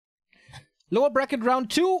Lower bracket round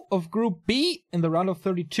 2 of Group B in the round of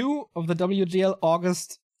 32 of the WGL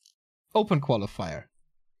August Open Qualifier.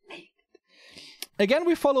 Again,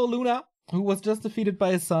 we follow Luna, who was just defeated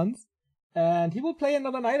by his sons. And he will play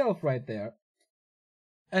another Night Elf right there.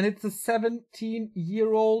 And it's a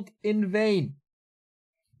 17-year-old Invain.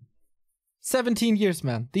 17 years,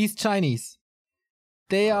 man. These Chinese.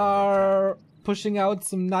 They are pushing out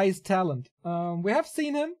some nice talent. We have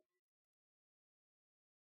seen him.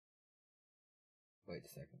 Wait a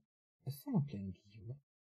second. Is someone playing Hero?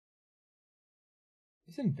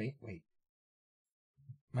 He's Invain. Wait.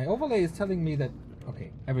 My overlay is telling me that...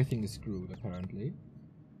 Okay, everything is screwed, apparently.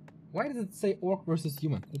 Why does it say Orc versus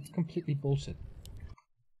Human? That's completely bullshit.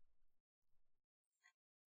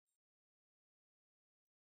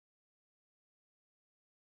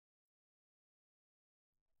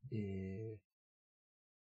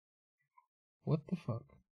 What the fuck?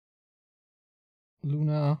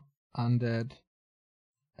 Luna, Undead,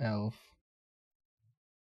 Elf.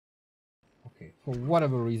 Okay, for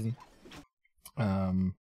whatever reason.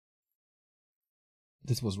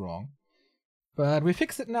 This was wrong. But we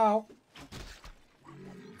fix it now.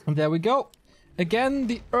 And there we go. Again,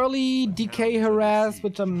 the early DK harass,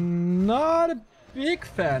 which I'm not a big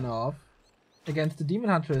fan of. Against the Demon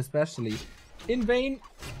Hunter especially. Invain,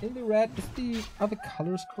 in the red. Is the other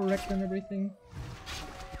colors correct and everything?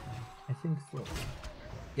 I think so.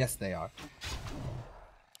 Yes, they are.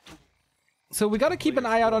 So we gotta keep an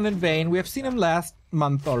eye out on Invain. We have seen him last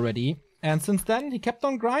month already. And since then, he kept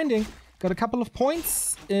on grinding. Got a couple of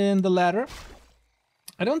points in the ladder.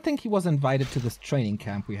 I don't think he was invited to this training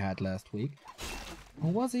camp we had last week.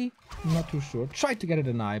 Or was he? I'm not too sure. Tried to get a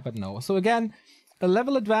deny, but no. So again, a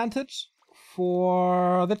level advantage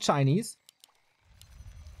for the Chinese.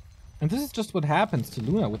 And this is just what happens to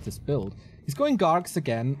Luna with this build. He's going Gargs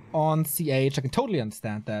again on CH. I can totally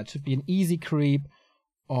understand that. Should be an easy creep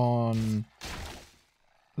on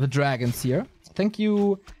the dragons here. Thank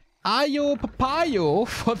you, Ayo Papayo,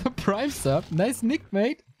 for the prime sub. Nice nick,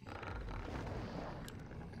 mate.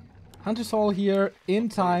 Hunter's Hall here in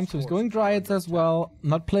time, so he's going Dryads as well.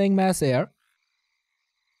 Not playing Mass Air.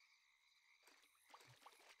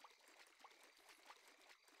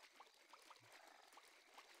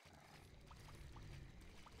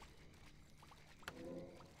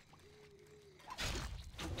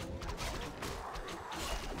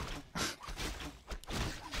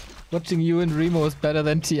 Watching you and Remo is better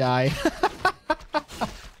than TI.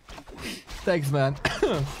 Thanks, man.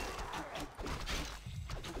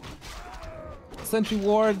 Sentry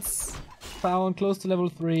wards found close to level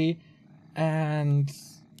 3. And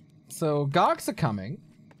so Gargs are coming.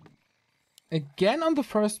 Again on the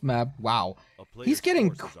first map. Wow. He's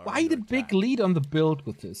getting quite a big lead on the build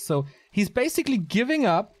with this. So he's basically giving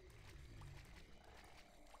up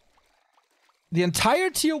the entire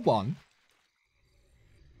tier 1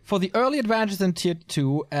 for the early advantages in tier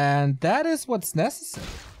 2, and that is what's necessary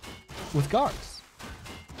with Gargs.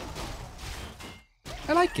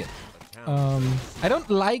 I like it. I don't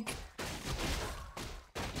like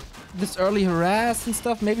this early harass and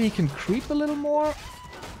stuff. Maybe he can creep a little more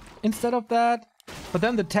instead of that. But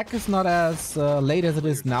then the tech is not as late as it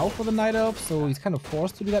is now for the Night Elf, so he's kind of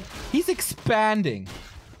forced to do that. He's expanding.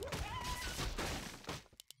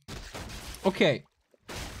 Okay.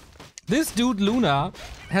 This dude, Luna,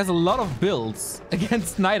 has a lot of builds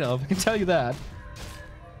against Night Elf, I can tell you that.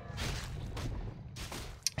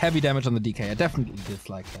 Heavy damage on the DK, I definitely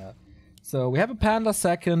dislike that. So we have a Panda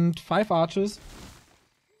second, 5 archers.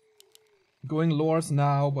 Going lores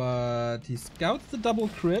now, but he scouts the double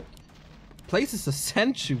crit. Places a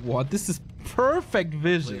sentry ward. This is perfect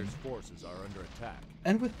vision. Forces are under attack.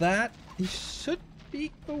 And with that, he should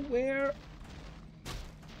be aware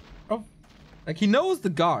of... Like, he knows the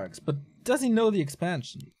Gargs, but does he know the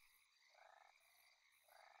expansion?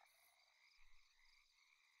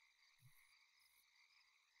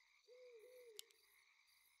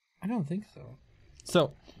 I don't think so.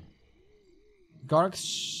 So,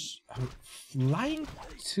 Gargs flying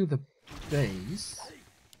to the base.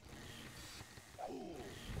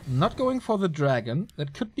 Not going for the dragon.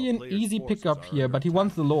 That could be an easy pickup here, but he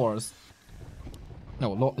wants the lores.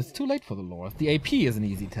 No, it's too late for the lores. The AP is an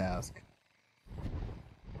easy task.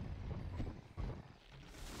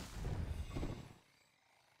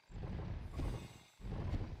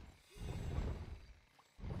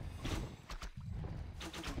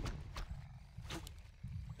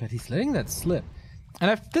 But he's letting that slip.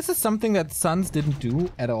 And this is something that Suns didn't do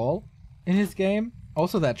at all in his game.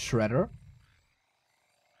 Also that Shredder.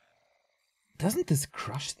 Doesn't this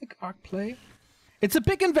crush the Garg play? It's a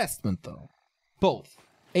big investment though. Both.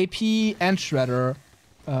 AP and Shredder.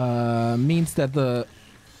 means that the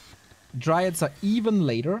Dryads are even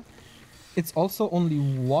later. It's also only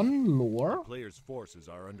one lore. Players' forces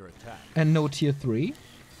are under attack. And no tier 3.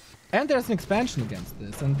 And there's an expansion against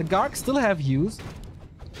this. And the Gargs still have use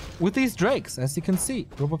with these Drakes, as you can see.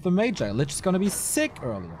 Group of the Magi. Lich is gonna be sick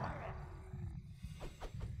early on.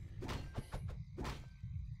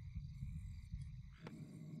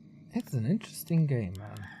 It's an interesting game,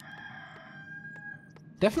 man.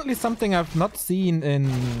 Definitely something I've not seen in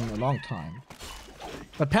a long time.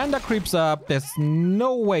 But Panda creeps up. There's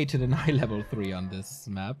no way to deny level 3 on this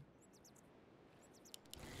map.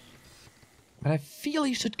 But I feel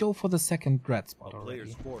he should go for the second dread spot already.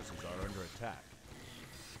 Players' forces are under attack.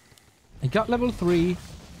 He got level 3,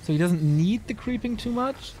 so he doesn't need the creeping too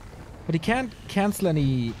much. But he can't cancel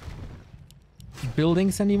any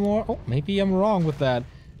buildings anymore. Oh, maybe I'm wrong with that.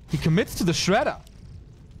 He commits to the Shredder.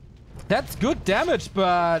 That's good damage,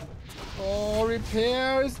 but... oh,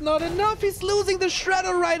 repair is not enough. He's losing the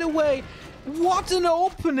Shredder right away. What an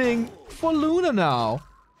opening for Luna now.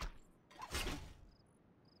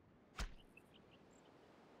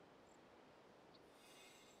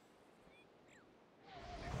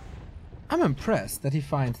 I'm impressed that he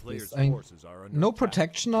finds this. I mean, no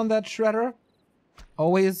protection on that Shredder.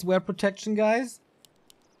 Always wear protection, guys.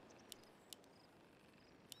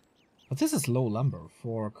 But this is low lumber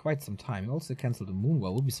for quite some time. He also canceled the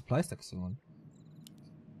Moonwell. Will be supply stuck soon.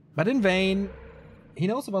 But Invain, he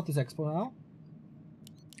knows about this expo now.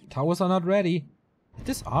 Towers are not ready.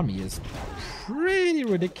 This army is pretty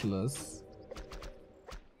ridiculous.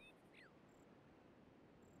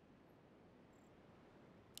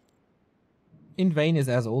 Invain is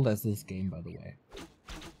as old as this game, by the way.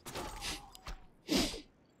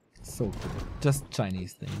 So good. Just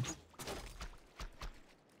Chinese things.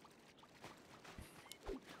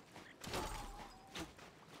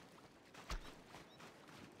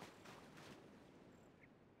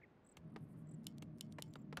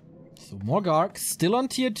 So more Gargs, still on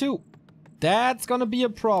tier 2. That's gonna be a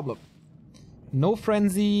problem. No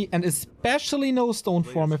Frenzy, and especially no Stone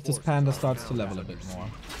Form if this Panda starts to level a bit more.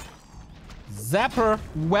 Zapper,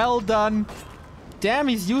 well done. Damn,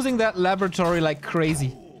 he's using that laboratory like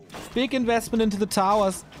crazy. Big investment into the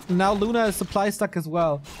towers. Now Luna is supply stuck as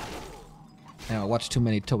well. Yeah, I watched too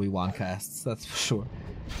many Toby Wan casts, that's for sure.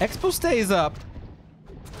 Expo stays up.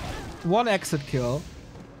 One exit kill.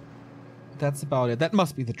 That's about it. That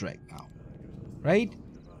must be the Drake now. Right?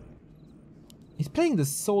 He's playing the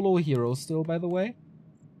solo hero still, by the way.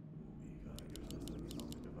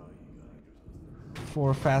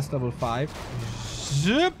 For fast level 5.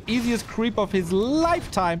 Zip! Easiest creep of his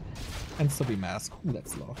lifetime. And Subi Mask. Ooh,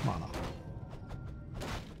 that's a lot of mana.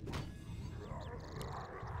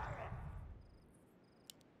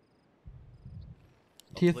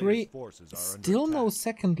 Tier 3. Still no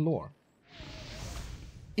second lore.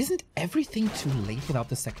 Isn't everything too late without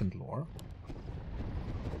the second lore?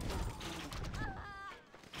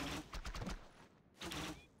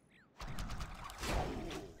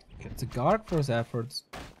 Gets a guard for his efforts.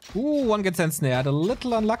 Ooh, one gets ensnared. A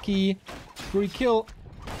little unlucky. Free kill.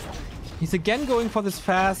 He's again going for this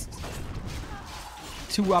fast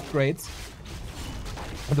 2 upgrades.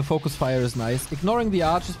 And the focus fire is nice. Ignoring the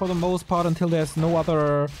archers for the most part until there's no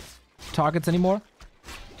other targets anymore.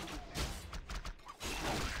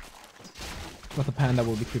 But the Panda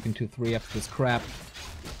will be creeping to 3 after this crap.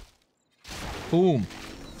 Boom.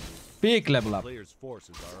 Big level up. Players'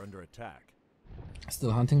 forces are under attack.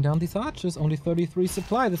 Still hunting down these archers. Only 33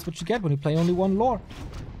 supply. That's what you get when you play only one lore.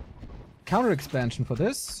 Counter expansion for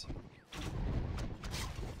this.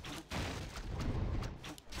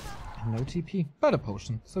 No TP, but a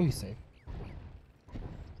potion, so he's safe.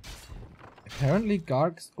 Apparently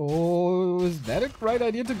Gargs... oh, is that a great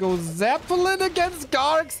idea to go Zeppelin against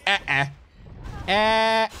Gargs?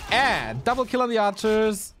 Double kill on the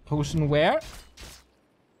archers. Potion where?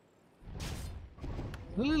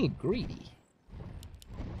 A little greedy.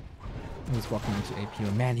 He's walking into AP.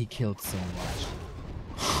 Man, he killed so much.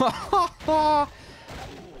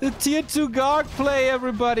 The tier 2 Garg play,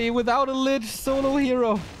 everybody, without a Lich solo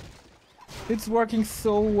hero. It's working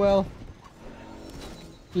so well.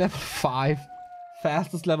 Level 5.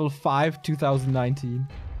 Fastest level 5 2019.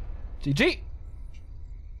 GG.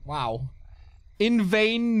 Wow.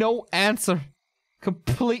 Invain, no answer.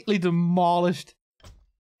 Completely demolished.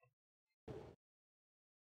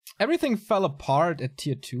 Everything fell apart at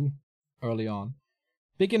tier 2 early on.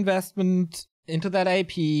 Big investment into that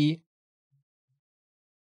AP.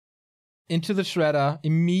 Into the Shredder.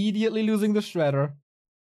 Immediately losing the Shredder.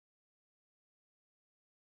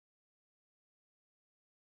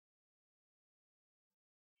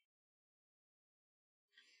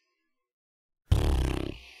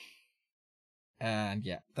 And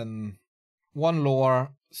yeah, then one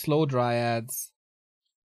lore, slow dryads,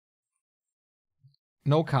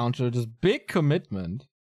 no counter, just big commitment.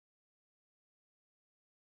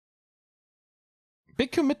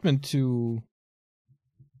 Big commitment to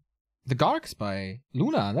the Gargs by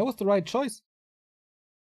Luna. That was the right choice.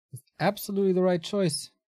 It's absolutely the right choice.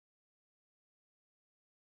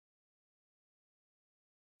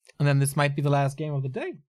 And then this might be the last game of the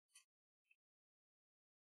day.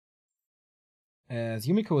 As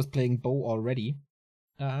Yumiko is playing Bow already.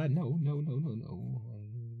 No.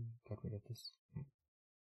 Got rid of this.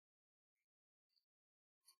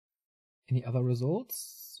 Any other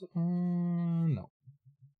results? No.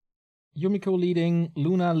 Yumiko leading,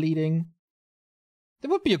 Luna leading.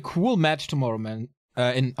 That would be a cool match tomorrow, man.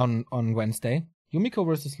 On Wednesday. Yumiko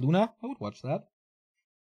versus Luna. I would watch that.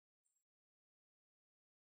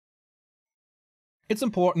 It's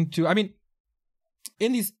important to, I mean,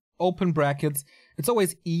 in these open brackets, it's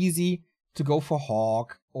always easy to go for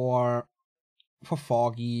Hawk or for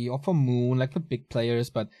Foggy or for Moon, like the big players,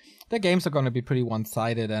 but their games are going to be pretty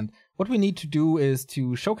one-sided, and what we need to do is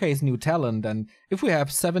to showcase new talent. And if we have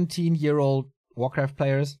 17-year-old Warcraft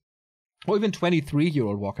players, or even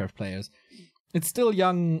 23-year-old Warcraft players, it's still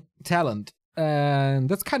young talent, and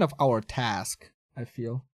that's kind of our task, I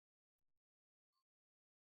feel,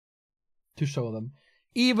 to show them.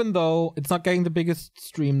 Even though it's not getting the biggest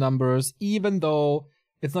stream numbers, even though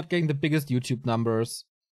it's not getting the biggest YouTube numbers.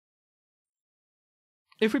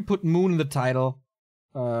 If we put Moon in the title,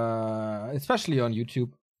 especially on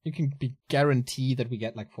YouTube, you can be guaranteed that we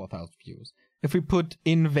get like 4,000 views. If we put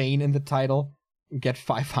Invain in the title, we get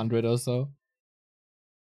 500 or so.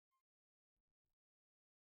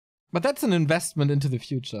 But that's an investment into the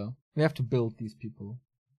future. We have to build these people.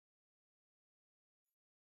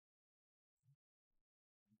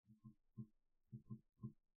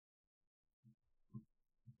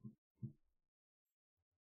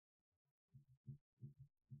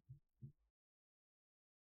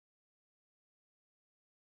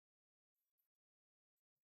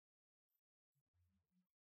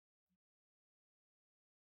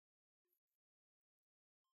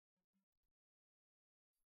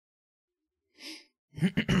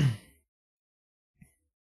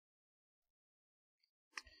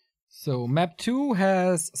 So map 2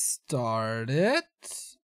 has started.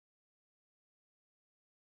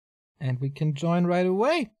 And we can join right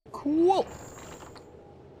away. Cool.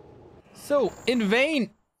 So, Invain,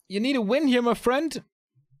 you need a win here, my friend.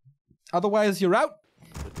 Otherwise, you're out.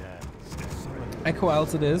 Echo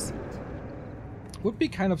else it is. Would be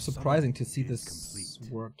kind of surprising to see this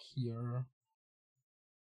work here.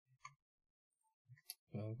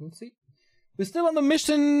 We'll see. We're still on the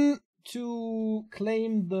mission to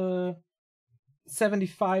claim the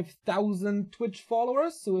 75,000 Twitch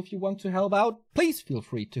followers. So if you want to help out, please feel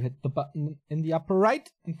free to hit the button in the upper right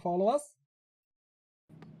and follow us.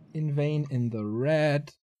 Invain in the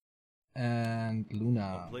red. And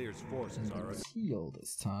Luna in the teal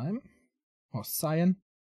this time. Or cyan.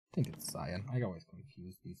 I think it's cyan. I always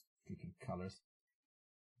confuse these freaking colors.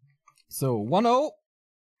 So 1-0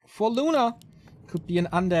 for Luna. Could be an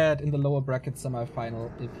undead in the lower bracket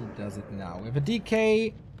semifinal if he does it now. We have a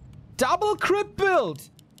DK double crit build.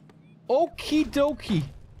 Okie dokie.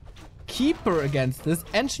 Keeper against this.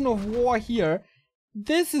 Engine of War here.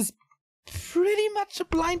 This is pretty much a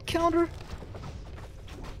blind counter.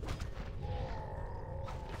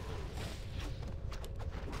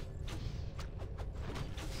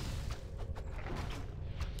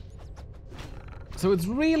 So it's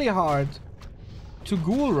really hard to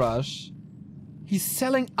ghoul rush. He's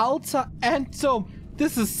selling Altar and Tome.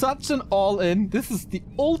 This is such an all-in. This is the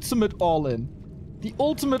ultimate all-in. The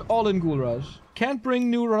ultimate all-in ghoul rush. Can't bring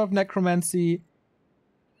new Rod of Necromancy.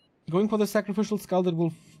 Going for the Sacrificial Skull that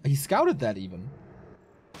will... He scouted that even.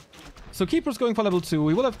 So Keeper's going for level 2.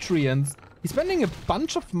 We will have Treants. He's spending a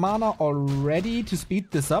bunch of mana already to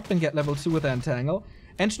speed this up and get level 2 with Entangle.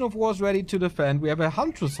 Engine of War is ready to defend. We have a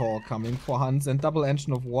Huntress Hall coming for Hunts and double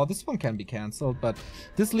Engine of War. This one can be cancelled, but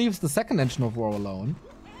this leaves the second Engine of War alone.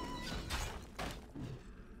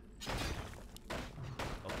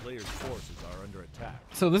 A player's forces are under attack.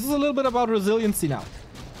 So this is a little bit about resiliency now.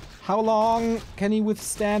 How long can he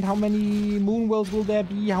withstand? How many Moonwells will there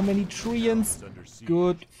be? How many Treants?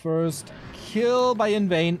 Good first kill by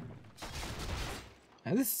Invain.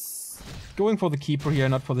 And this going for the Keeper here,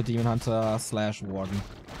 not for the Demon Hunter / Warden.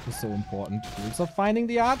 Is so important. Ghouls are finding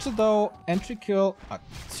the Archer though. Entry kill.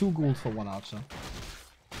 2 ghouls for 1 Archer.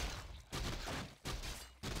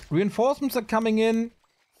 Reinforcements are coming in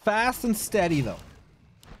fast and steady though.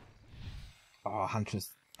 Oh,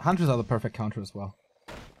 Huntress. Hunters are the perfect counter as well.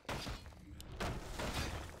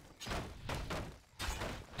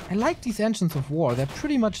 I like these engines of war. They're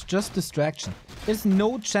pretty much just distraction. There's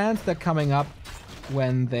no chance they're coming up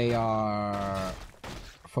when they are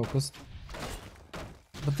focused.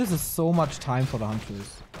 But this is so much time for the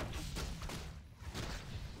hunters.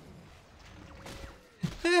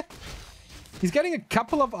 He's getting a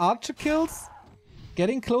couple of archer kills.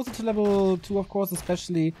 Getting closer to level 2, of course,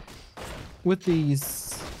 especially with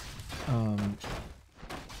these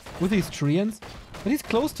treants. But he's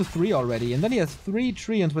close to 3 already, and then he has 3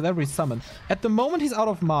 treants with every summon. At the moment he's out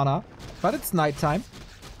of mana, but it's nighttime.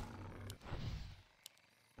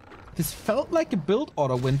 This felt like a build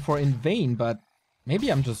order win for Invain, but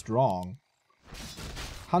maybe I'm just wrong.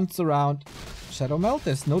 Hunts around. Shadow Melt,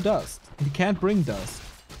 there's no dust. And he can't bring dust.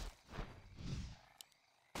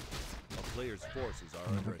 Player's forces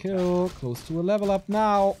are under Kill, close to a level up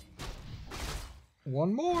now.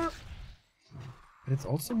 One more. But it's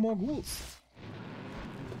also more ghouls.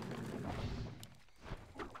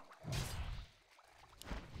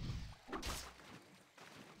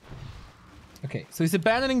 Okay, so he's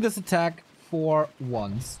abandoning this attack for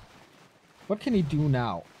once. What can he do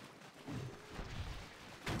now?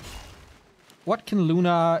 What can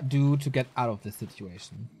Luna do to get out of this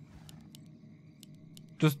situation?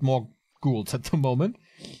 Just more ghouls at the moment.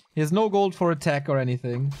 He has no gold for attack or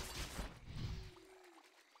anything.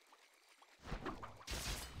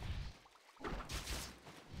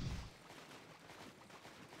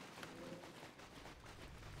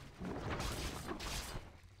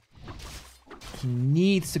 He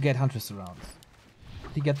needs to get Huntress around.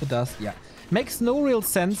 Did he get the dust? Yeah. Makes no real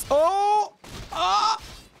sense. Oh! Ah!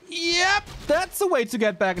 Yep! That's the way to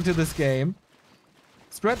get back into this game.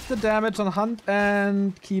 Spreads the damage on Hunt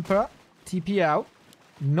and Keeper. TP out.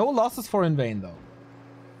 No losses for Invain though.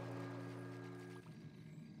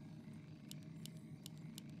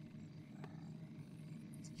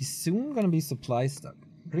 He's soon gonna be supply stuck.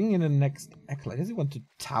 Bring in the next Acolyte. Does he want to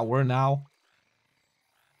tower now?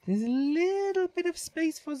 There's a little bit of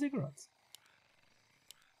space for Ziggurats.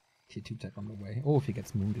 Tier 2 tech on the way. Oh, if he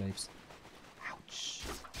gets Moonglaves. Ouch.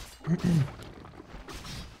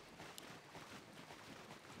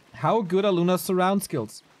 How good are Luna's surround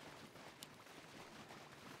skills?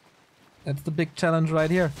 That's the big challenge right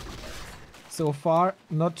here. So far,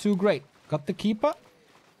 not too great. Got the Keeper.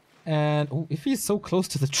 And oh, if he's so close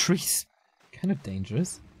to the trees, kind of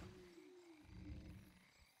dangerous.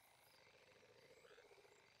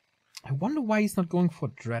 I wonder why he's not going for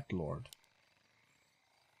Dreadlord.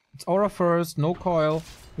 It's Aura first, no coil.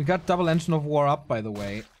 We got double engine of war up, by the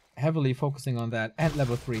way. Heavily focusing on that. And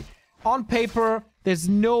level 3. On paper, there's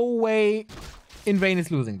no way Invain is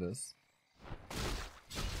losing this.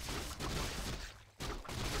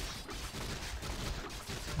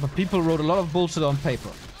 But people wrote a lot of bullshit on paper.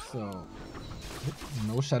 So,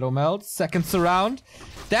 no Shadow Melt. Second surround.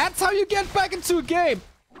 That's how you get back into a game!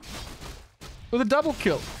 With a double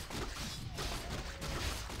kill.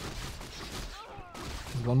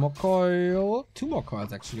 There's one more coil. 2 more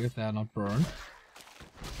coils actually, if they're not burned.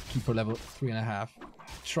 Keeper level 3.5.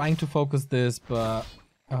 Trying to focus this, but...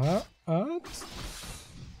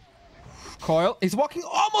 Coil. He's walking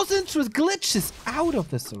almost into his glitches out of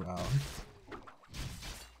the surround.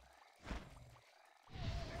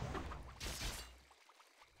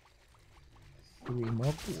 Three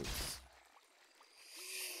more ghouls.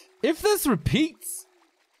 If this repeats,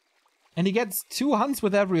 and he gets 2 hunts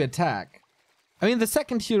with every attack, I mean, the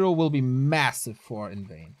second hero will be massive for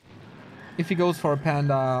Invain. If he goes for a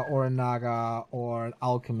Panda, or a Naga, or an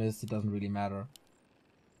Alchemist, it doesn't really matter.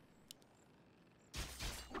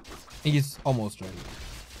 He's almost ready.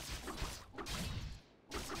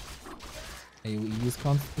 AoE is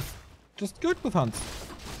just good with hunts.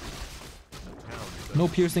 No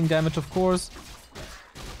piercing damage, of course.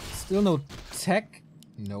 Still no tech.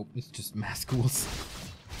 Nope, it's just mass ghouls.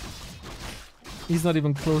 He's not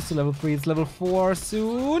even close to level 3. It's level 4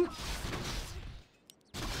 soon.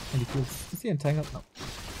 And he feels... Is he entangled? No.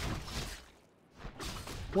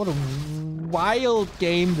 What a wild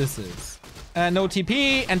game this is. No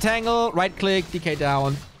TP, entangle, right click, DK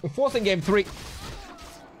down. We're forcing game 3.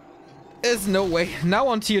 There's no way. Now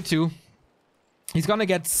on tier 2. He's gonna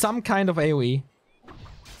get some kind of AoE.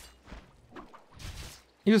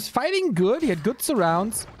 He was fighting good, he had good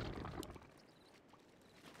surrounds.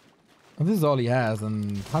 And this is all he has,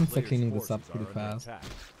 and Hunts are cleaning this up pretty fast.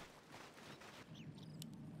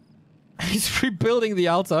 He's rebuilding the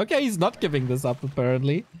altar. Okay, he's not giving this up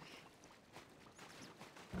apparently.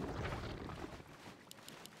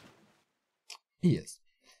 He is.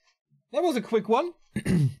 That was a quick one.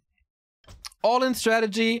 All-in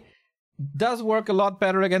strategy. Does work a lot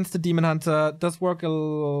better against the Demon Hunter. Does work a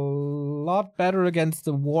lot better against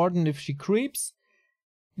the Warden if she creeps.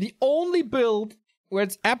 The only build where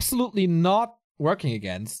it's absolutely not working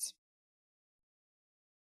against...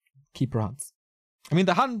 Keeper Hunts. I mean,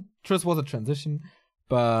 the Huntress was a transition,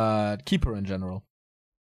 but Keeper in general.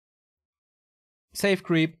 Safe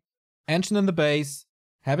creep, Ancient in the base,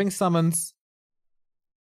 having summons.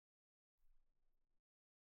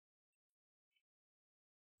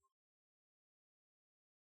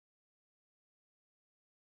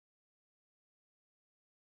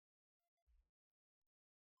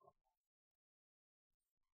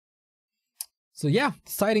 So yeah,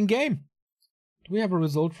 exciting game. Do we have a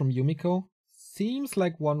result from Yumiko? Seems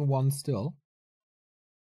like 1-1 still.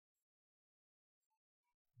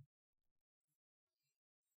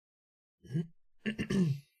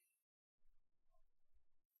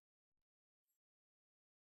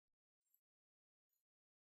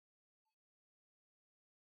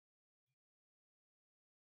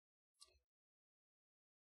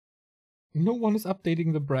 No one is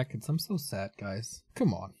updating the brackets. I'm so sad, guys.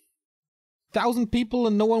 Come on. 1,000 people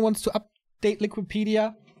and no one wants to update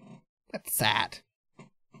Liquipedia? That's sad.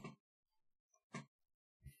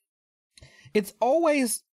 It's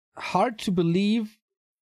always hard to believe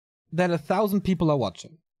that 1,000 people are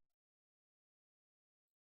watching.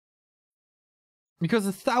 Because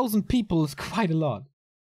 1,000 people is quite a lot.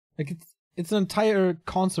 Like it's an entire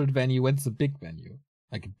concert venue when it's a big venue.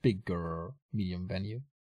 Like a bigger medium venue.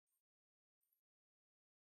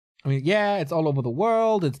 I mean, yeah, it's all over the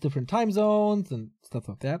world, it's different time zones and stuff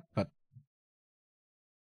like that, but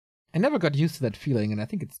I never got used to that feeling, and I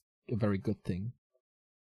think it's a very good thing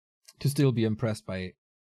to still be impressed by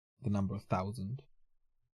the number 1,000.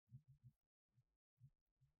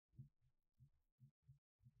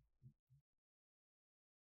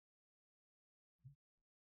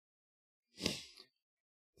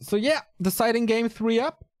 So yeah, deciding game 3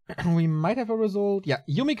 up. We might have a result. Yeah,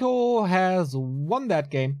 Yumiko has won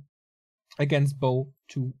that game against Bo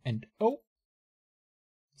 2-0.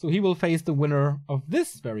 So he will face the winner of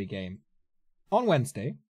this very game on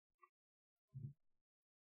Wednesday.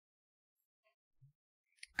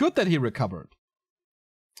 Good that he recovered.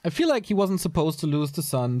 I feel like he wasn't supposed to lose to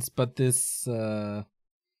Suns, but this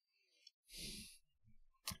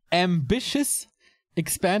ambitious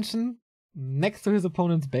expansion next to his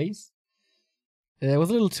opponent's base, it was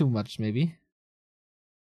a little too much, maybe.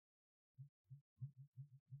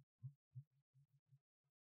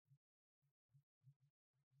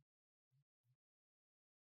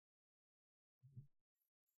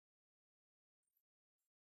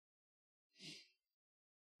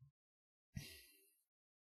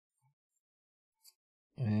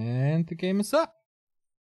 And the game is up.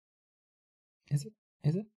 Is it?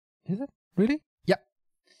 Is it? Is it? Really? Yeah.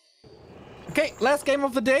 Okay, last game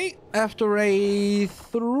of the day after a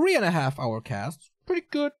 3.5 hour cast. Pretty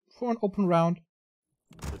good for an open round.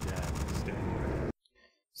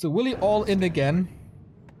 So will he all in again?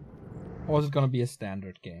 Or is it gonna be a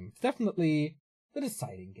standard game? It's definitely the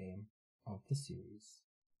deciding game of the series.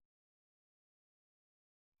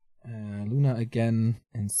 Luna again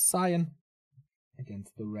and Cyan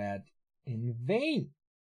against the red Invain.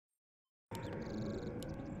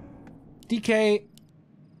 DK,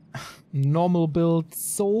 normal build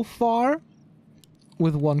so far,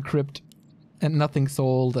 with 1 crypt and nothing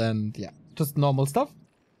sold, and yeah, just normal stuff.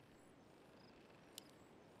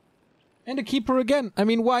 And a keeper again. I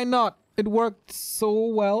mean, why not? It worked so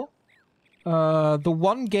well. The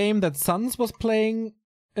one game that Suns was playing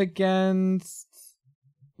against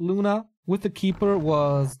Luna with the keeper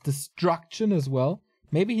was Destruction as well.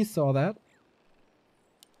 Maybe he saw that.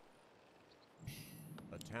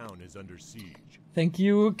 A town is under siege. Thank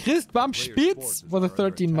you, Christbaum Spitz, for the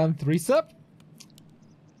 13-month resub.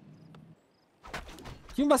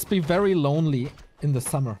 You must be very lonely in the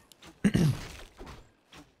summer.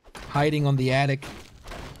 Hiding on the attic.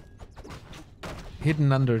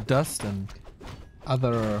 Hidden under dust and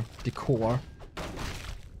other decor.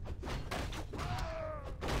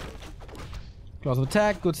 Claws of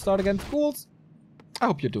attack, good start against ghouls. I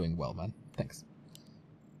hope you're doing well, man. Thanks.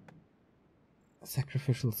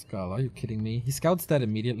 Sacrificial skull, are you kidding me? He scouts that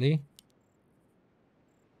immediately.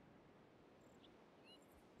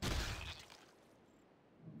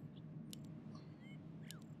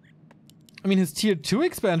 I mean, his tier 2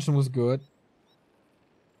 expansion was good.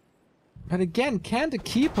 But again, can't a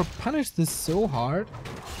keeper punish this so hard?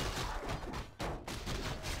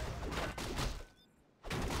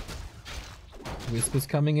 Wisp is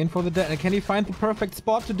coming in for the dead. Can he find the perfect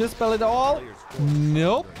spot to dispel it all?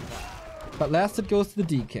 Nope. But last it goes to the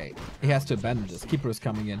DK. He has to abandon this. Keeper is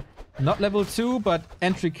coming in. Not level 2, but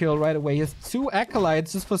entry kill right away. He has 2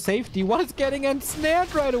 acolytes just for safety. One is getting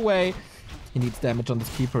ensnared right away. He needs damage on this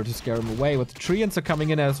keeper to scare him away. With the treants are coming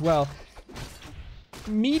in as well.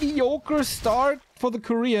 Mediocre start for the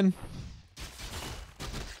Korean.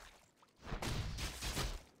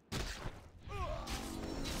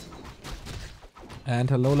 And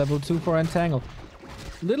hello, level 2 for Entangle.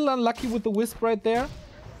 Little unlucky with the Wisp right there.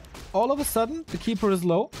 All of a sudden, the keeper is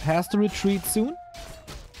low. Has to retreat soon.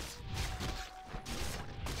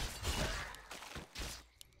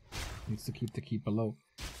 Needs to keep the keeper low.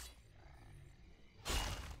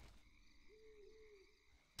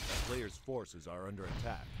 The player's forces are under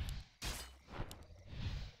attack.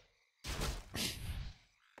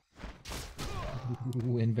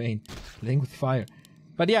 Ooh, Invain. Playing with fire.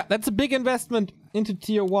 But yeah, that's a big investment into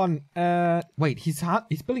tier 1. Wait, he's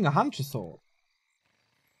building a Hunter Sword.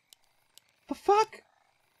 The fuck?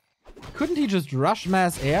 Couldn't he just rush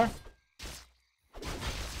mass air?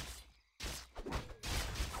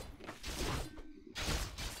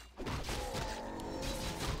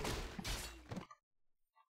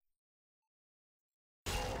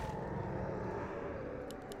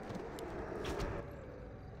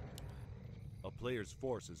 Player's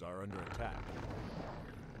forces are under attack.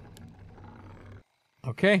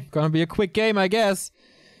 Okay, gonna be a quick game, I guess.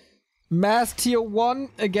 Mass tier 1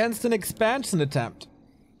 against an expansion attempt.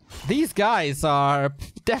 These guys are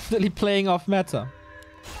definitely playing off meta.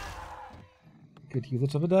 Good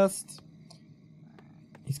usage of a dust.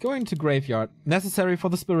 He's going to graveyard. Necessary for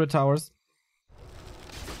the spirit towers.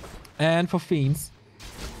 And for fiends.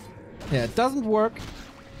 Yeah, it doesn't work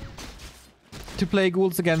to play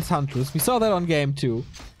ghouls against hunters. We saw that on game 2.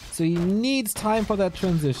 So he needs time for that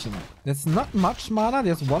transition. There's not much mana.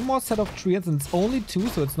 There's one more set of treants and it's only 2,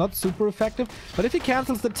 so it's not super effective. But if he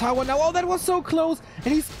cancels the tower now... Oh, that was so close!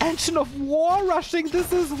 And he's Engine of War rushing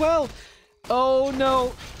this as well. Oh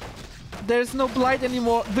no. There's no blight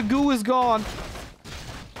anymore. The goo is gone.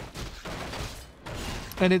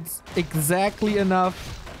 And it's exactly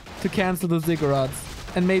enough to cancel the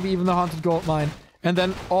ziggurats. And maybe even the Haunted Goldmine. And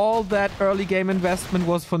then all that early game investment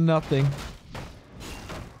was for nothing.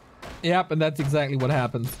 Yep, and that's exactly what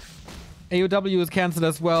happens. AOW is cancelled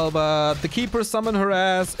as well, but the Keeper summon her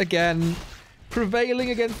ass again.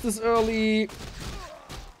 Prevailing against this early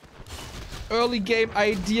game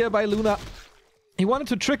idea by Luna. He wanted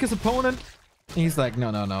to trick his opponent. He's like,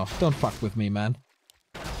 no, don't fuck with me, man.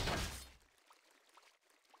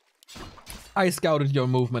 I scouted your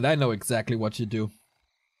movement. I know exactly what you do.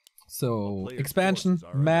 So, expansion,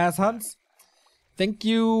 mass hunts. Thank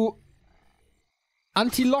you,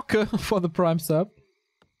 Anti-Locke, for the Prime sub.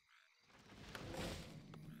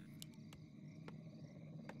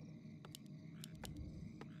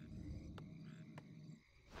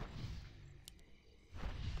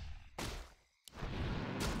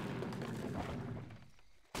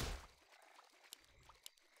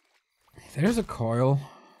 There's a coil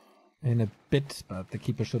in a bit, but the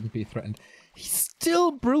Keeper shouldn't be threatened. He's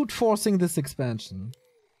still brute forcing this expansion.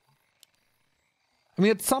 I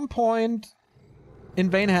mean, at some point,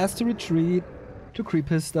 Invain has to retreat to creep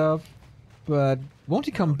his stuff, but won't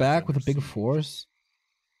he come back with a bigger force?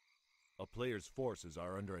 A player's forces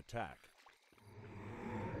are under attack.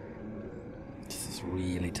 This is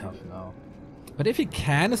really tough now. But if he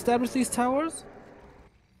can establish these towers,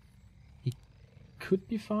 he could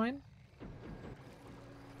be fine.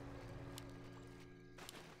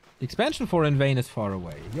 The expansion for Invain is far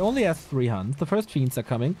away. He only has 3 hunts. The first fiends are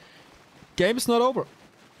coming. Game is not over.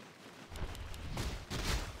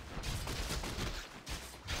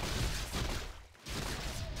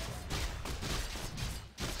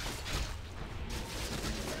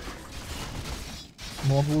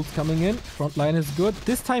 More ghouls coming in. Front line is good.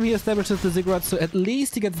 This time he establishes the ziggurat, so at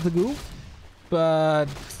least he gets the goo. But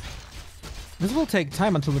this will take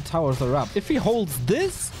time until the towers are up. If he holds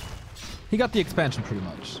this, he got the expansion pretty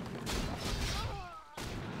much.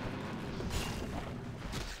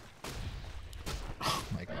 Oh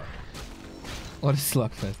my god. What a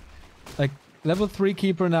slugfest. Like, level 3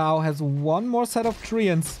 Keeper now has one more set of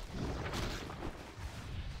treants.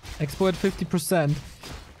 Expo at 50%.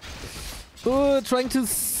 Trying to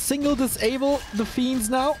single disable the fiends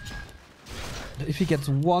now. If he gets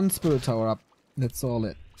one spirit tower up, that's all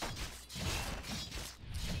it.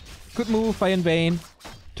 Good move by Invain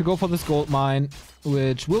to go for this gold mine,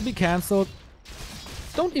 which will be cancelled.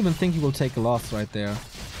 Don't even think he will take a loss right there.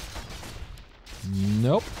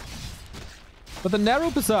 Nope. But the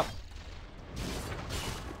Narup is up.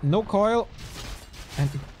 No coil. And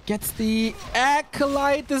it gets the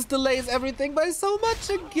Acolyte. This delays everything by so much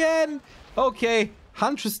again. Okay,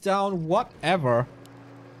 Huntress down, whatever.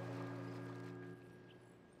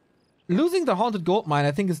 Losing the Haunted Gold Mine,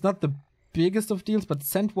 I think, is not the biggest of deals, but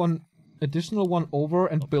send one additional one over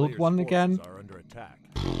and build one again. Are under attack.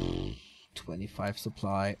 25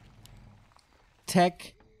 supply.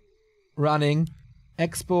 Tech. Running.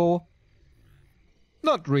 Expo.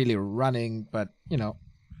 Not really running, but, you know,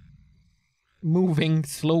 moving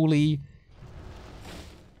slowly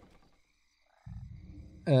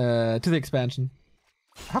to the expansion.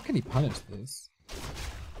 How can he punish this?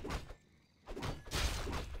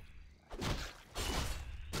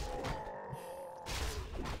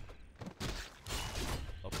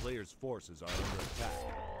 A player's forces are under attack.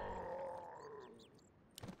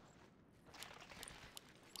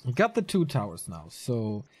 We got the 2 towers now,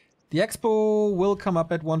 so the expo will come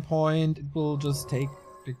up at one point. It will just take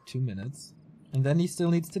like 2 minutes, and then he still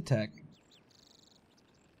needs to tech.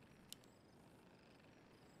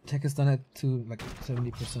 Tech is done at like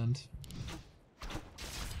 70%.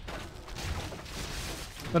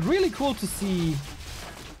 But really cool to see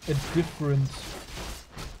a different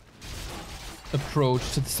approach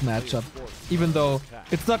to this matchup, even though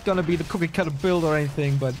it's not gonna be the cookie cutter build or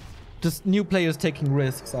anything, but just new players taking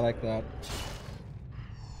risks. I like that.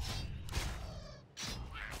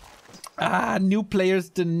 Ah, new players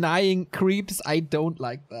denying creeps. I don't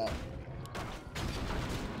like that.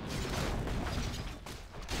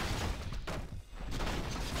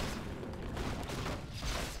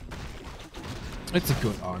 It's a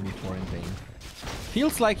good army for Invain.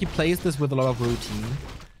 Feels like he plays this with a lot of routine.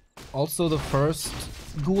 Also, the first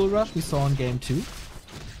Ghoul Rush we saw in game 2.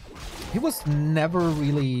 He was never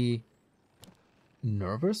really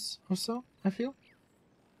nervous or so, I feel.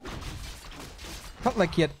 Felt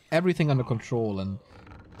like he had everything under control, and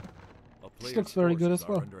this looks very good as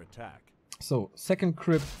well. So, second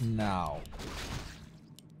crypt now.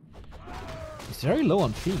 He's very low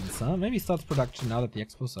on fiends, huh? Maybe he starts production now that the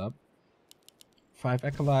expo's up. 5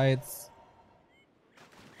 acolytes.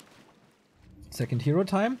 Second hero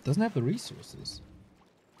time. Doesn't have the resources.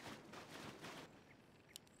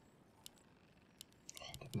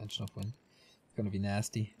 Oh, Dimension of Wind. It's gonna be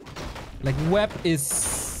nasty. Like, Web is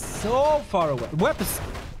so far away. Web is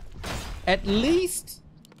at least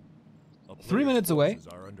 3 minutes away.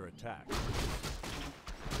 Are under attack.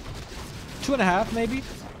 2.5 maybe.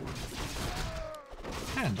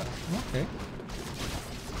 Panda. Okay.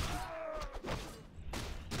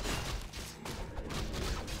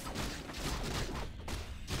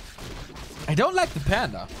 I don't like the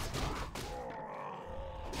panda.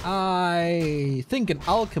 I think an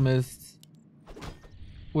alchemist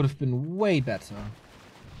would have been way better.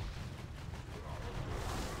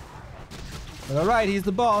 But alright, he's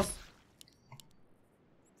the boss.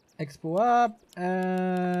 Expo up,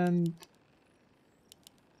 and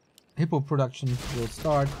Hippo production will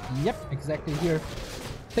start. Yep, exactly here.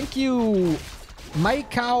 Thank you,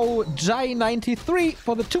 Maikao Jai93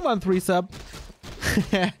 for the 2-month resub.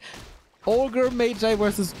 Olger Magi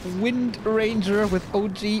versus Wind Ranger with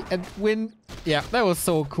OG and Wind. Yeah, that was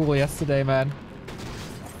so cool yesterday, man.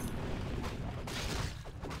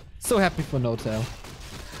 So happy for No-Tail.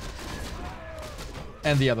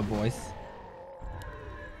 And the other boys.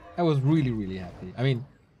 I was really, really happy. I mean,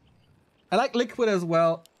 I like Liquid as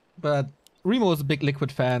well, but Remo is a big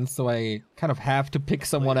Liquid fan, so I kind of have to pick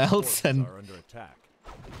someone else, and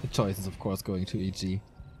the choice is, of course, going to EG.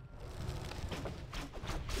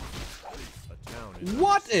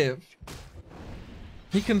 What if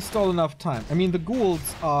he can stall enough time? I mean, the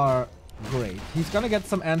ghouls are great. He's gonna get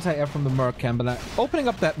some anti-air from the Merc camp, and opening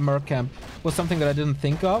up that Merc camp was something that I didn't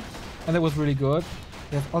think of, and that was really good.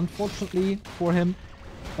 Yes, unfortunately for him,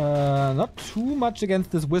 not too much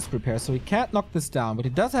against this Wisp repair, so he can't knock this down, but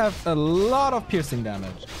he does have a lot of piercing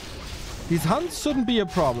damage. These hunts shouldn't be a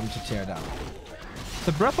problem to tear down.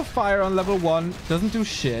 The Breath of Fire on level 1 doesn't do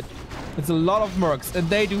shit. It's a lot of mercs, and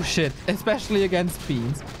they do shit, especially against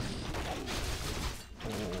fiends.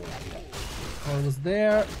 All was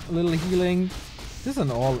there, a little healing. This is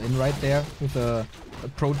an all-in right there with a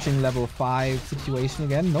approaching level 5 situation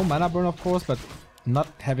again. No mana burn, of course, but not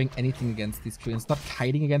having anything against these treants, not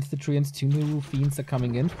kiting against the treants. 2 new fiends are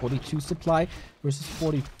coming in. 42 supply versus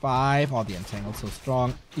 45. Oh, the Entangle so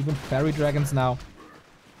strong. Even fairy dragons now.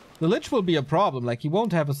 The Lich will be a problem. Like, he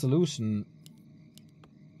won't have a solution.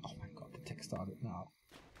 Oh my god, the tech started now.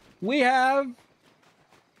 We have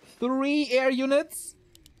 3 air units,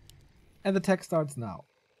 and the tech starts now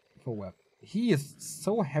for Web. He is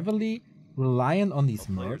so heavily reliant on these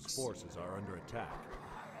mercs. Forces are under attack.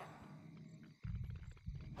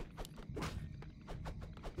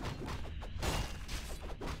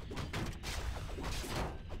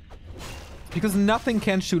 Because nothing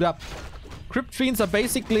can shoot up. Crypt Fiends are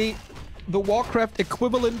basically the Warcraft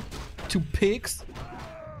equivalent Two pigs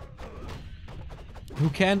who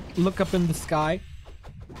can't look up in the sky.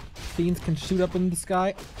 Fiends can shoot up in the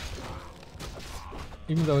sky.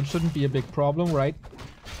 Even though it shouldn't be a big problem, right?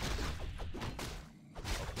 A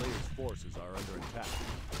player's forces are under attack.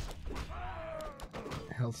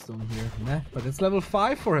 Hellstone here. Nah, but it's level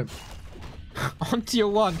 5 for him. On tier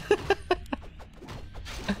 1.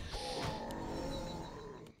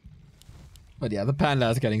 But yeah, the panda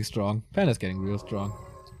is getting strong. Panda's getting real strong.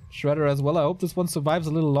 Shredder as well. I hope this one survives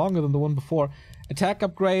a little longer than the one before. Attack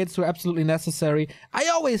upgrades were absolutely necessary. I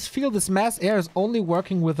always feel this mass air is only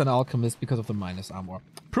working with an alchemist because of the minus armor.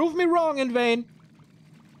 Prove me wrong, Invain.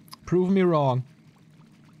 Prove me wrong.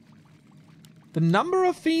 The number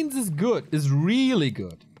of fiends is good, is really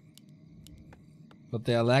good. But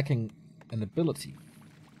they are lacking an ability.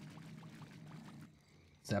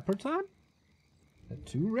 Zapper time? They're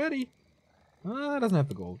too ready. It doesn't have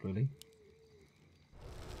the gold, really.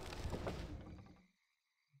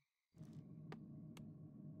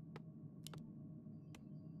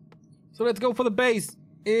 So let's go for the base.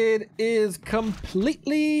 It is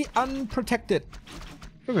completely unprotected.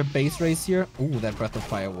 We have a base race here. Ooh, that breath of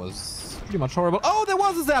fire was pretty much horrible. Oh, there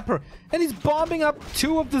was a zapper! And he's bombing up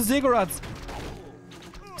 2 of the ziggurats.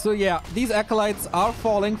 So yeah, these acolytes are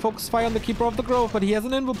falling. Focus fire on the Keeper of the Grove, but he has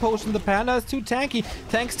an invo potion. The panda is too tanky.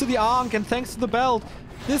 Thanks to the Ankh and thanks to the belt.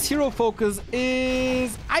 This hero focus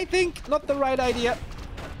is, I think, not the right idea.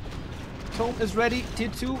 Tome is ready. Tier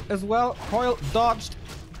 2 as well. Coil dodged.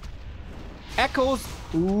 Echoes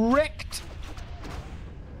wrecked.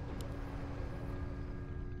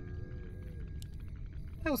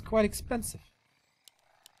 That was quite expensive.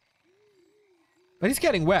 But he's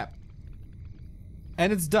getting web.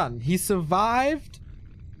 And it's done. He survived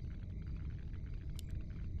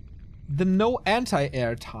the no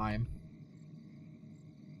anti-air time.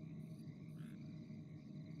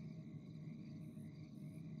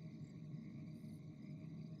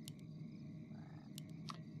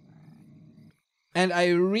 And I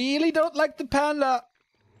really don't like the panda.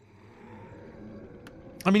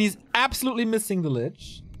 I mean, he's absolutely missing the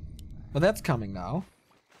Lich. But that's coming now.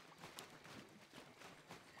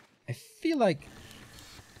 I feel like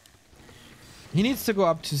he needs to go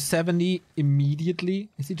up to 70 immediately.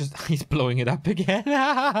 Is he just... He's blowing it up again.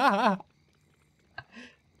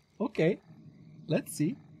 Okay. Let's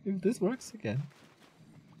see if this works again.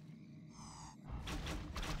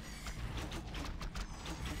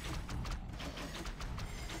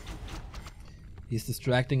 He's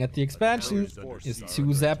distracting at the expansion. His 2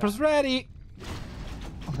 zappers ready.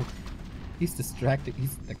 Oh, he's distracting.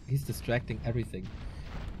 He's distracting everything.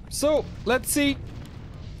 So let's see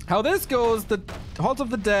how this goes. The Halt of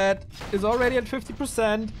the Dead is already at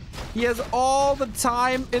 50%. He has all the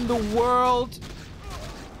time in the world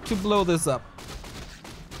to blow this up.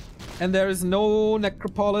 And there is no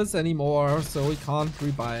Necropolis anymore, so he can't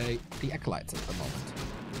rebuy the Acolytes at the moment.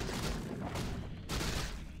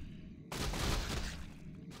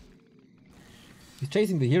 He's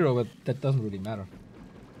chasing the hero, but that doesn't really matter.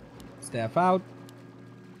 Staff out.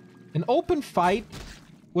 An open fight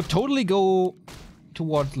would totally go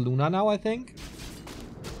towards Luna now, I think.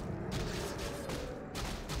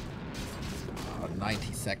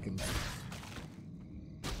 90 seconds.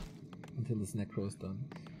 Until this Necro's done.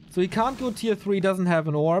 So he can't go tier 3, doesn't have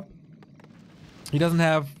an orb. He doesn't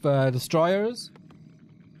have destroyers.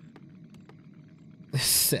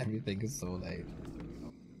 Everything is so late.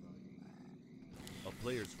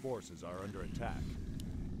 Players' forces are under attack.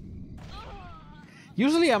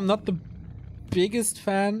 Usually I'm not the biggest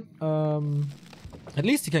fan. At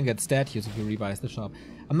least you can get statues if you revise the shop.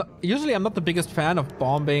 Usually I'm not the biggest fan of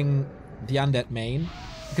bombing the undead main,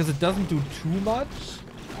 because it doesn't do too much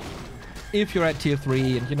if you're at tier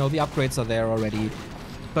 3 and you know the upgrades are there already.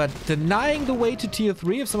 But denying the way to tier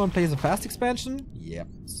 3 if someone plays a fast expansion, yep,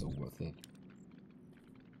 so worth it.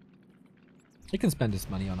 He can spend his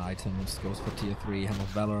money on items, goes for tier 3, Hem of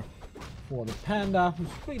Valor for the panda, who's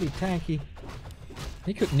really tanky.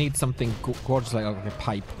 He could need something gorgeous like a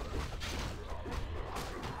pipe.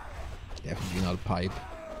 Definitely not a pipe.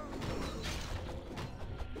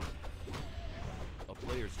 A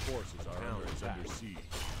player's forces are under siege.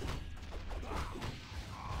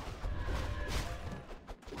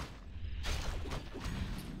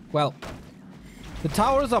 Well, the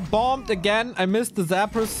towers are bombed again. I missed the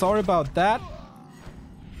zappers, sorry about that.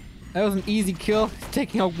 That was an easy kill,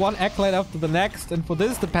 taking out one acolyte after the next, and for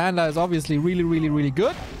this the panda is obviously really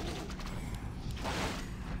good.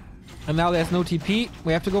 And now there's no TP,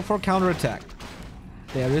 we have to go for a counterattack.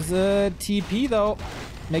 There is a TP though,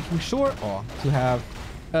 making sure to have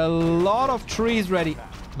a lot of trees ready.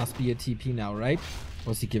 Must be a TP now, right?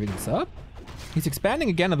 Was he giving this up? He's expanding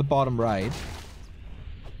again at the bottom right.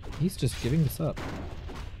 He's just giving this up.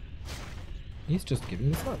 He's just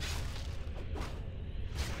giving this up.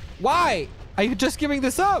 Why are you just giving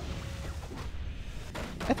this up?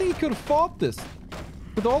 I think he could have fought this.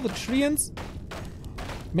 With all the treants.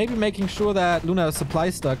 Maybe making sure that Luna is supply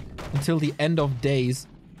stuck until the end of days.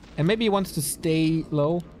 And maybe he wants to stay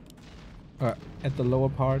low. Or at the lower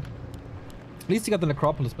part. At least he got the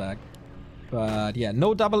Necropolis back. But yeah,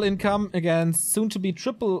 no double income against soon to be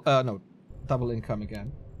triple... no, double income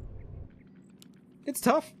again. It's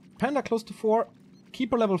tough. Panda close to 4.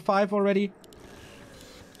 Keeper level 5 already.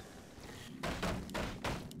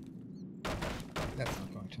 That's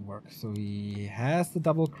not going to work. So he has the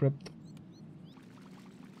double crypt.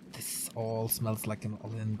 This all smells like an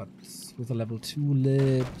all-in, but with a level 2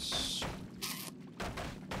 lich.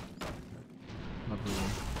 Not really.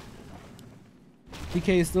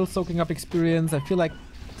 DK is still soaking up experience. I feel like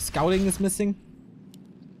scouting is missing.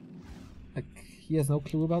 Like, he has no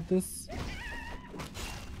clue about this.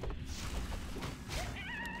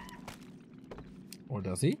 Or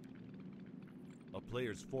does he? A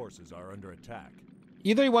player's forces are under attack.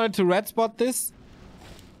 Either he wanted to red spot this,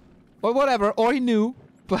 or whatever, or he knew,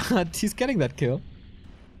 but he's getting that kill.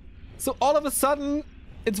 So all of a sudden,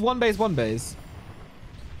 it's one base.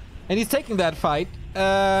 And he's taking that fight.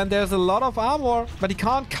 And there's a lot of armor, but he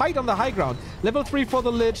can't kite on the high ground. Level 3 for the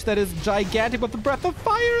Lich, that is gigantic, but the Breath of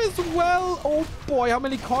Fire as well. Oh boy, how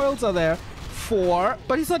many coils are there? 4,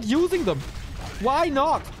 but he's not using them. Why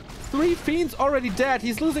not? 3 Fiends already dead.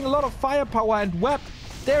 He's losing a lot of firepower and web.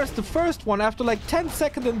 There's the first one after like 10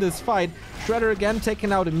 seconds in this fight. Shredder again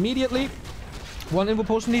taken out immediately. 1 Invo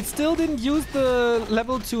Potion. He still didn't use the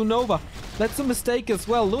level 2 Nova. That's a mistake as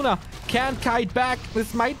well. Luna can't kite back.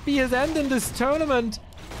 This might be his end in this tournament.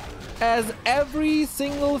 As every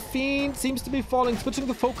single Fiend seems to be falling. Switching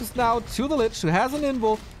the focus now to the Lich, who has an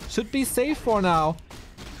Invo. Should be safe for now.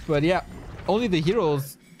 But yeah, only the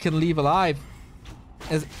heroes can leave alive.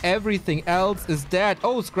 As everything else is dead.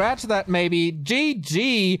 Oh, scratch that maybe.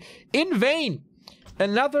 GG. Invain.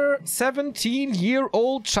 Another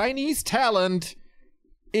 17-year-old Chinese talent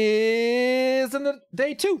is in the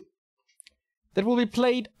day 2. That will be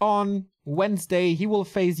played on Wednesday. He will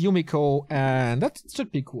face Yumiko, and that should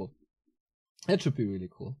be cool. That should be really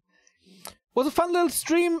cool. Was a fun little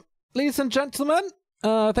stream, ladies and gentlemen.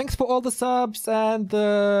 Thanks for all the subs and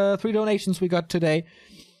the 3 donations we got today.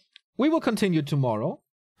 We will continue tomorrow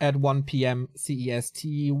at 1 p.m.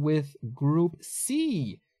 CEST with Group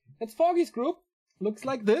C. It's Foggy's group. Looks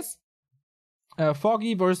like this.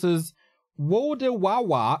 Foggy versus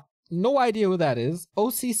Wodewawa. No idea who that is.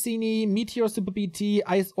 OCCini, Meteor Super BT,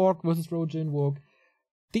 Ice Orc versus Rojin Wook.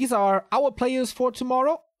 These are our players for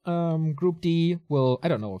tomorrow. Group D will... I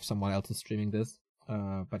don't know if someone else is streaming this.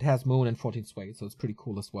 But has Moon and 14 Sway, so it's pretty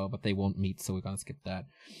cool as well. But they won't meet, so we're gonna skip that.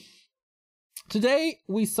 Today,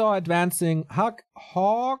 we saw advancing Hawk,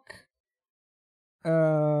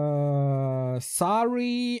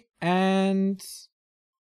 Sari, and...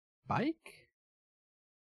 Bike?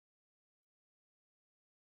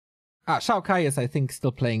 Shao Kai is, I think,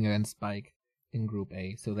 still playing against Spike in Group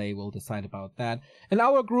A, so they will decide about that. In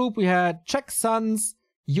our group, we had Czech Suns,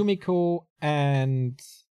 Yumiko, and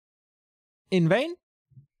Invain.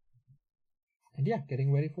 And yeah,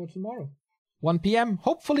 getting ready for tomorrow. 1 p.m.,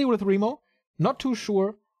 hopefully with Remo. Not too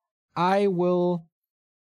sure. I will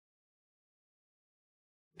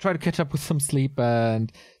try to catch up with some sleep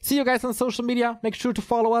and see you guys on social media. Make sure to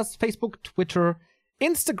follow us. Facebook, Twitter,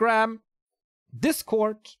 Instagram,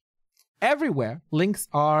 Discord. Everywhere. Links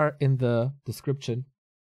are in the description.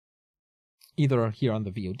 Either here on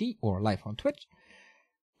the VOD or live on Twitch.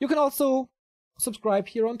 You can also subscribe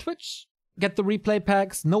here on Twitch. Get the replay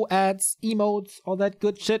packs, no ads, emotes, all that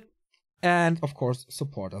good shit. And, of course,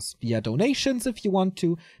 support us via donations if you want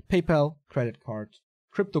to. PayPal, credit card,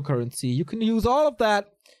 cryptocurrency. You can use all of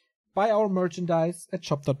that. Buy our merchandise at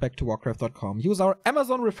shop.backtowarcraft.com. Use our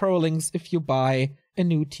Amazon referral links if you buy a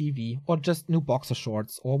new TV or just new boxer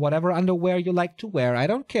shorts or whatever underwear you like to wear. I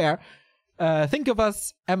don't care. Think of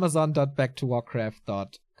us.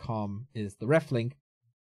 Amazon.backtowarcraft.com is the ref link.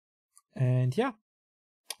 And yeah.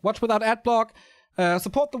 Watch without adblock.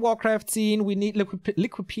 Support the Warcraft scene. We need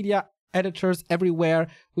Liquipedia editors everywhere.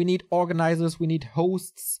 We need organizers. We need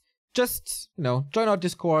hosts. Just, join our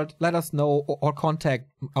Discord. Let us know or contact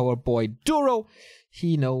our boy Duro.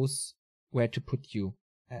 He knows where to put you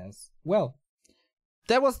as well.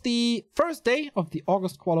 That was the first day of the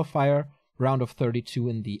August qualifier, round of 32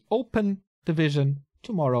 in the open division.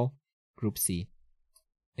 Tomorrow, Group C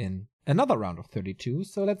in another round of 32.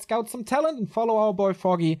 So let's scout some talent and follow our boy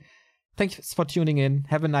Foggy Thanks for tuning in.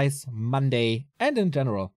 Have a nice Monday, and in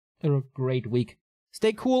general, a great week.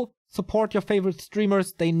 Stay cool, support your favorite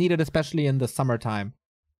streamers. They need it, especially in the summertime.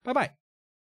 Bye-bye.